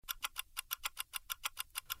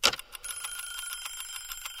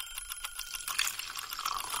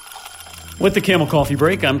With the Camel Coffee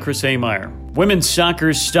Break, I'm Chris Ameyer. Women's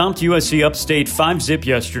soccer stomped USC Upstate 5-0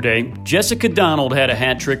 yesterday. Jessica Donald had a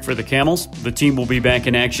hat trick for the Camels. The team will be back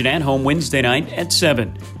in action at home Wednesday night at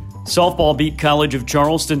 7. Softball beat College of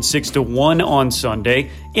Charleston 6-1 on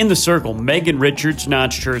Sunday. In the Circle, Megan Richards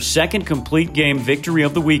notched her second complete game victory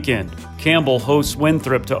of the weekend. Campbell hosts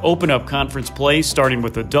Winthrop to open up conference play, starting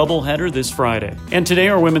with a doubleheader this Friday. And today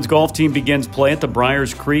our women's golf team begins play at the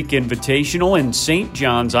Briars Creek Invitational in St.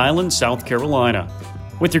 Johns Island, South Carolina.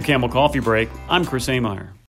 With your Camel Coffee Break, I'm Chris Ameyer.